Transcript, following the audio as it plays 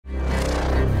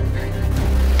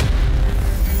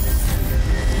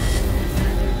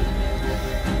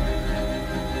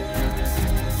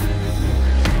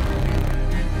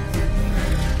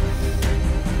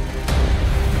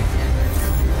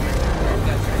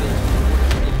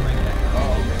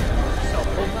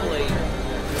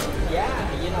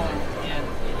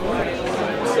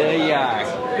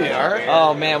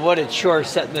Oh man, what a chore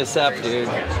setting this up, dude.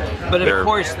 But of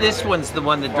course, this one's the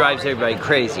one that drives everybody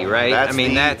crazy, right?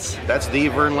 That's the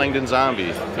Verne Langdon Zombie.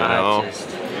 You know,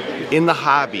 in the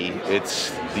hobby,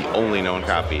 it's the only known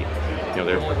copy. You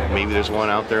know, maybe there's one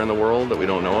out there in the world that we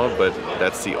don't know of, but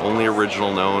that's the only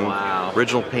original known. Wow.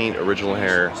 Original paint, original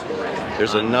hair.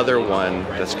 There's another one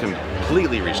that's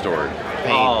completely restored.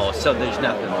 Paint, oh, so there's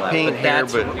nothing left. Paint, but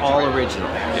that's hair, but all original.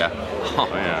 Yeah. Oh.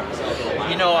 Yeah.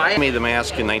 You know, I made the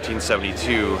mask in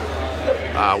 1972.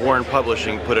 Warren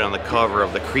Publishing put it on the cover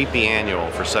of the Creepy Annual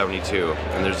for '72,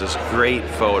 and there's this great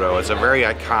photo. It's a very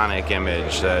iconic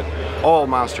image that all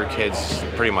monster kids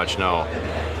pretty much know.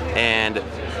 And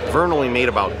Verne only made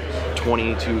about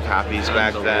 22 copies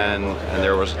back then, and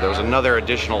there was another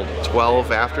additional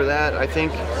 12 after that, I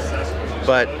think.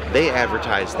 But they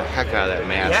advertised the heck out of that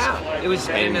mask. Yeah, it was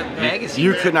in a magazine.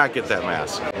 You could not get that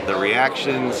mask. The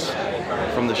reactions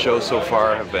from the show so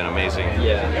far have been amazing.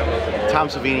 Yeah. Tom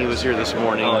Savini was here this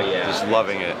morning, just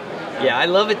loving it. Yeah, I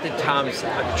love it that Tom's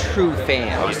a true fan.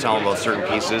 I was telling him about certain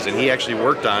pieces, and he actually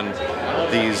worked on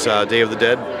these Day of the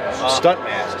Dead stunt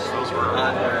masks. Those were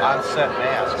on-set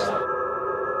masks.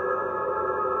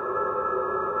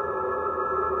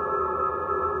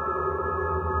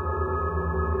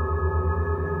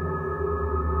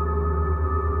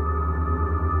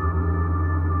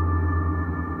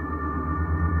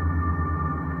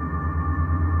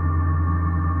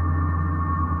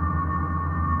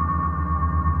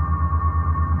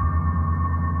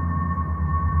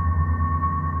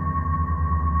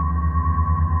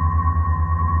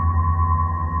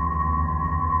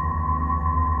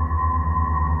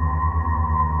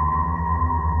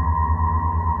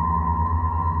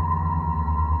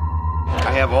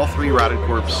 I have all three Rotted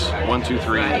Corpse, 1, 2,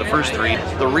 3, the first three.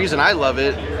 The reason I love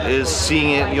it is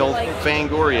seeing it in the old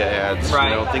Fangoria ads, you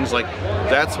know, things like,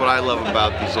 that's what I love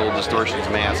about these old Distortions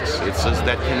masks. It's just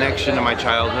that connection to my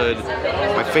childhood,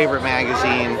 my favorite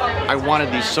magazine. I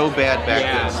wanted these so bad back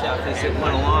then. Stuff as it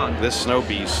went along. This Snow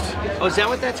Beast. Oh, is that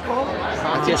what that's called?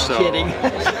 I think Just so. kidding.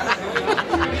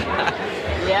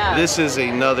 Yeah. This is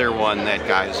another one that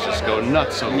guys just go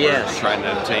nuts over trying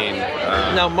to obtain.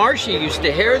 Now, Marsha used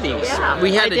to hair these. Yeah,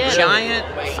 we had a giant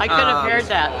I could have haired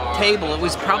that. table. It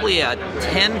was probably a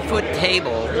 10-foot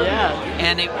table. Yeah.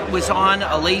 And it was on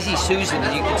a Lazy Susan,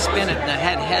 and you could spin it, and it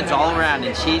had heads all around,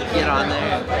 and she'd get on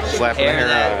there. Slapping the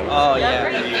hair on. Oh, yeah.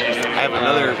 I have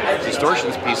another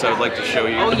Distortions piece I would like to show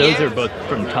you. Oh, Those are both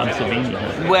from Tom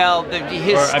Savini. Well,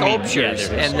 his sculptures,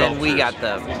 they're and then we got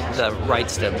the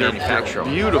rights to manufacture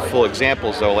them. Beautiful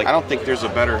examples, though. Like, I don't think there's a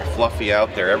better fluffy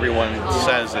out there. Everyone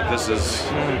says that this is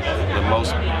the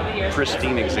most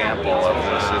pristine example of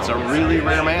this. It's a really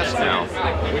rare mask now.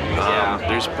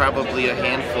 There's probably a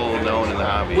handful known in the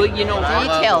hobby. Well, you know,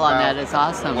 detail on that is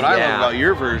awesome. What I love about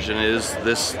your version is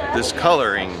this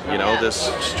coloring, you know,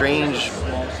 this strange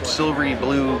silvery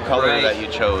blue color that you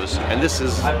chose. And this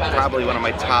is probably one of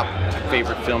my top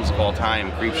favorite films of all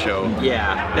time, Creepshow.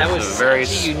 Yeah, that was a very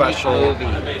such a special movie.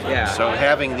 Yeah. So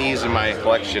having these in my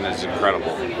collection is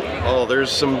incredible. Oh,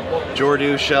 there's some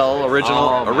Jordu Shell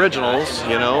originals,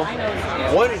 you know.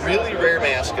 One really rare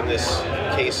mask in this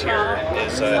case here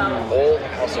is an old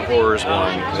House of Horrors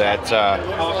one that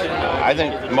I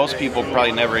think most people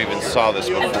probably never even saw this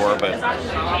before, but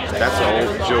that's an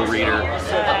old Joe Reader.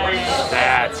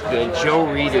 That's good.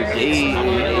 Joe Reader did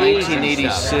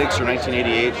 1986 or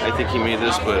 1988, I think he made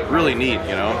this, but really neat,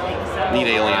 you know. Neat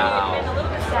alien. Wow.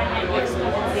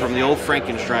 From the old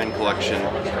Frankenstein collection,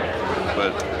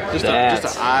 but just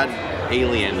an odd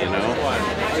alien, you know.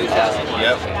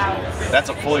 Yep. That's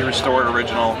a fully restored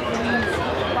original.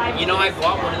 You know, I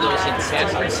bought one of those in San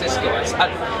Francisco. I was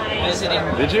out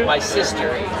visiting my sister,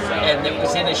 and it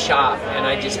was in a shop, and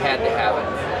I just had to have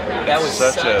it. That was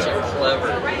such a clever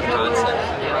concept.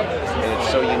 And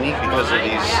it's so unique because of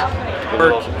these.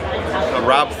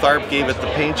 Rob Tharp gave it the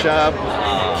paint job,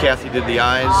 Kathy did the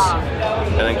eyes,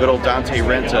 and then good old Dante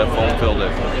Renta foam filled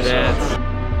it. That's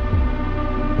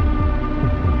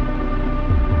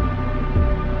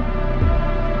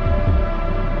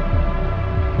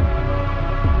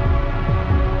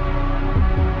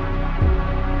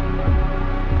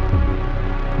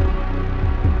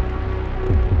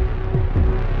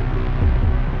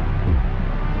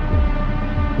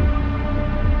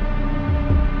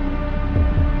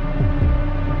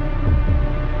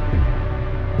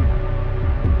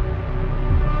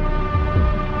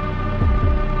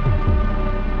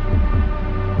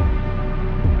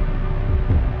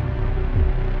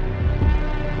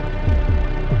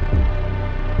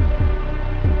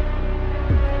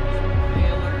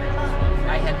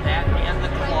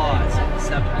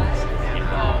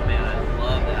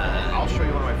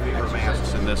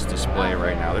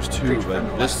there's two,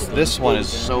 but this one is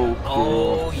so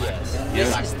cool. Oh yes.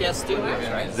 This is Death Studios,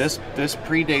 right? This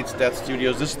predates Death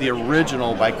Studios. This is the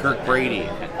original by Kirk Brady.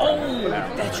 Oh,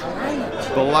 that's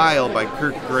right. Belial by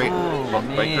Kirk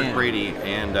Brady,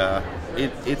 and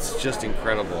it's just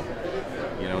incredible.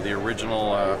 You know, the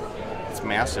original. It's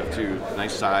massive too.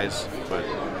 Nice size, but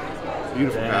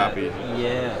beautiful copy.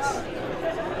 Yes.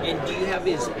 And do you have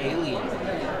his Alien?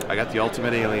 I got the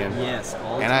Ultimate Alien. Yes.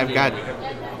 And I've got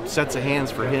sets of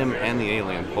hands for him and the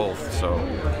Alien both. So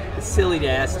it's silly to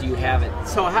ask, do you have it?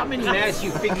 So how many masks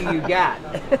you figure you got?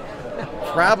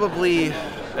 probably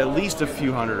at least a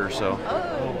few hundred or so.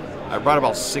 I brought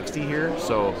about 60 here,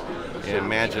 so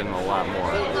imagine a lot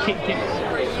more.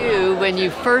 You, when you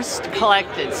first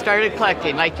started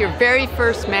collecting, like your very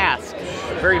first mask.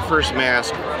 Very first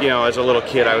mask, you know, as a little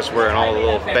kid, I was wearing all the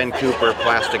little Ben Cooper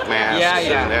plastic masks.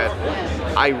 And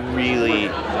that. I really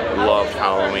loved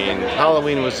Halloween.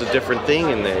 Halloween was a different thing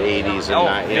in the 80s,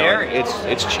 and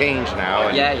it's changed now.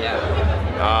 And,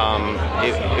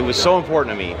 it was so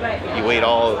important to me. You wait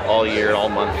all year, all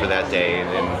month for that day,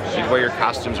 and you'd wear your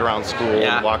costumes around school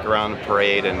and walk around the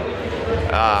parade, and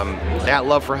that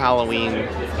love for Halloween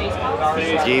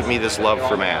gave me this love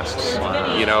for masks.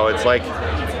 You know, it's like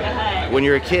when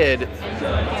you're a kid,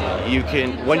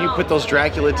 when you put those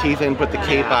Dracula teeth in, put the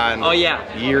cape on,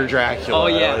 you're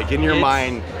Dracula. Like in your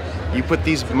mind, you put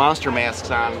these monster masks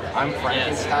on. I'm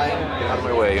Frankenstein. Get out of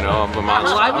my way, you know. I'm a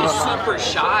monster. Well, I was super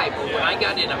shy, but when I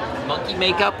got in a monkey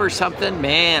makeup or something,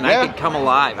 man, I could come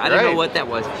alive. I don't know what that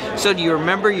was. So do you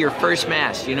remember your first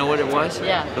mask? Do you know what it was?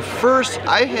 Yeah. The first,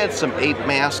 I had some ape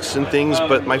masks and things,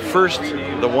 but my first,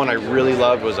 the one I really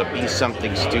loved was a Be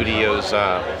Something Studios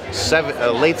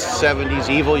late 70s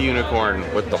evil unicorn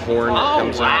with the horn that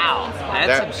comes out.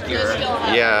 That's obscure.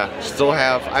 Yeah, still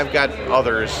have. I've got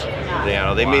others. You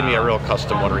know, they made me a real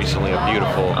custom one recently, a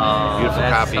beautiful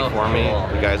copy for me.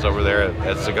 The guys over there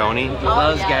at Zagoni.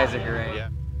 Those guys are great.